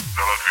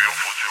vê um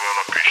fuzil,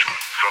 ela pisca.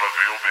 Se ela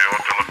vê um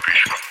meiota, ela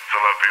pisca. Se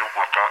ela vê um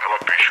AK, ela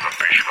pisca,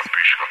 pisca,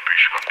 pisca,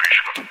 pisca,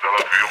 pisca. Se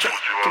ela vê um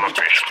fuzil, ela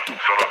pisca.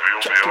 Se ela vê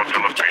um meiota,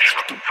 ela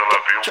pisca. Se ela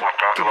vê um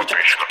AK, ela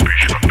pisca,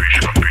 pisca,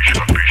 pisca,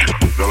 pisca, pisca.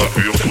 Se ela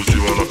vê um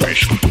fuzil, ela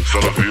pisca. Se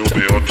ela vê um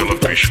meiota, ela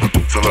pisca.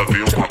 Se ela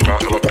vê um AK,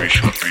 ela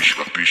pisca,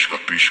 pisca, pisca,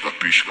 pisca,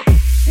 pisca.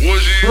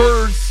 Hoje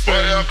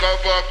vai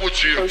acabar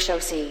contigo.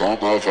 Oxóssi.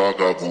 Toma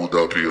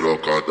vagabunda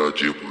pirocada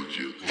de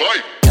bandido.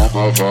 Vai!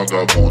 Toma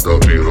vagabunda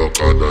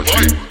pirocada de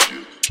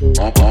bandido.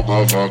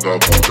 Toma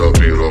vagabunda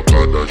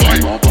pirocada de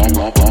bandido.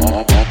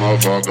 Toma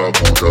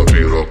vagabunda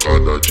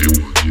pirocada de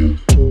bandido.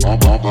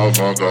 Toma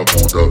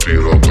vagabunda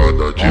pirocada de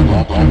bandido.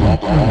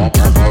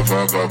 Toma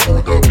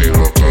vagabunda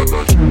pirocada de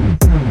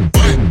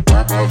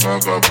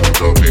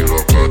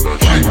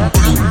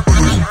bandido.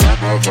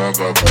 Toma vagabunda pirocada de bandido. Toma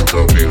vagabunda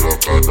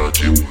pirocada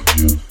de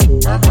bandido.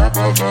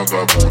 Toma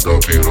vagabunda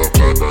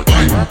pirocada de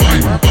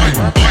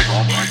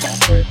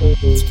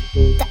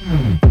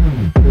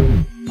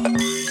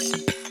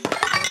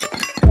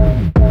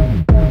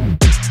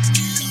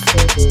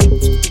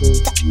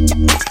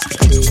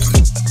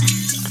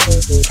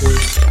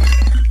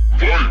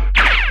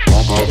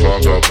Toma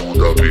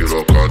vagabunda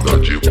pirocada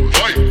de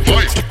vai,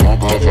 vai.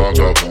 Toma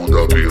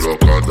vagabunda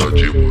pirocada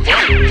de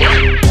vai,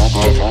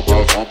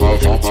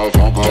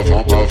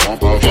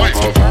 vai.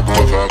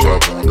 Toma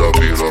vagabunda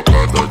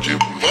pirocada de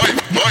vai,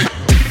 vai.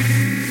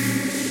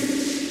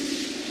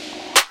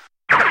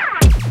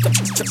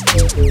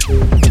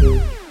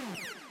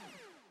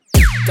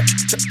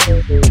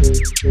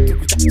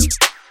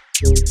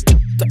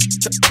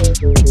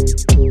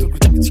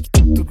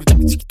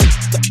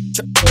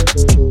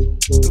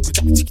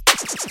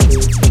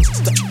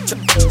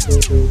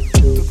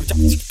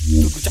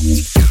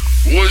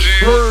 Hoje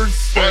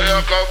vai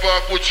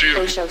acabar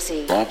contigo.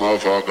 Oxóssi. Toma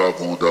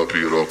vagabunda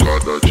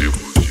pirocada de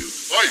bandido.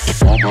 Vai!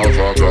 Toma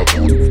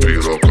vagabunda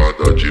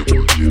pirocada de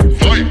bandido.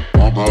 Vai!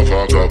 Toma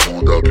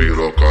vagabunda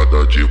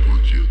pirocada de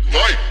bandido.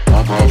 Vai!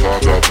 Toma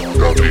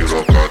vagabunda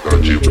pirocada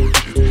de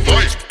bandido.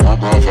 Vai!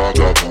 Toma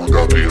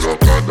vagabunda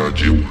pirocada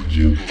de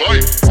bandido. Vai!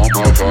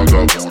 Toma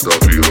vagabunda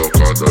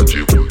pirocada de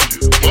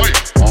bandido. Vai!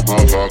 Toma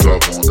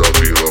vagabunda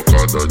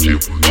pirocada de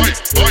bandido. Vai!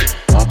 Vai!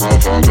 Toma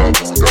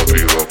vagabunda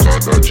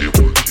pirocada de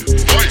bandido.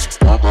 Vai!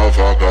 Toma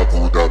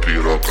vagabunda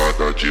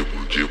pirocada de bandido.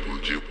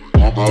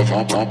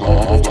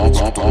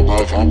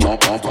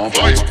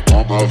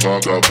 Toma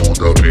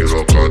vagabunda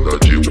pirocada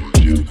de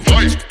bandido.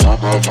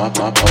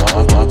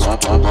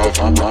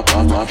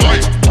 Vai!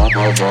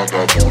 Toma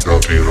vagabunda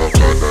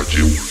pirocada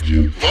de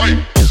bandido. Vai!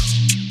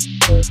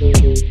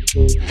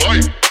 Vai!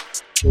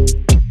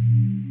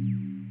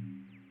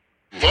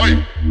 Vai!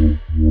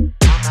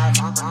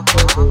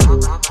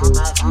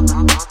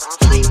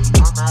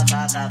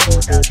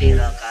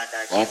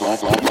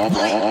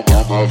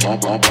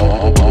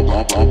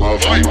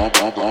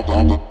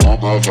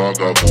 Toma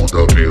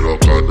vagabunda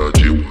pirocada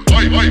de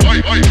vai, vai,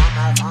 vai, vai.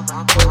 Toma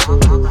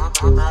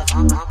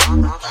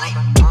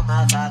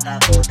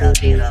vagabunda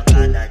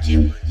pirocada de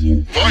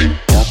bandido. Vai!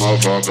 Toma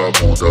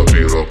vagabunda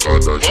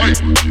pirocada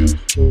de bandido.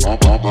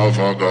 Toma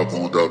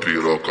vagabunda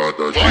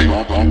pirocada de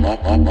Toma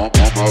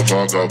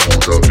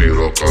vagabunda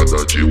pirocada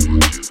de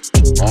bandido.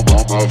 Toma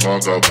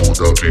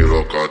vagabunda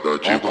pirocada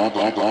de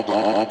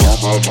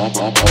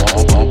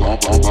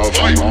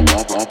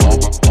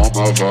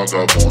Toma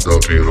vagabunda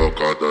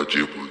pirocada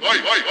de vai,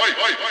 vai, vai,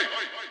 vai, vai.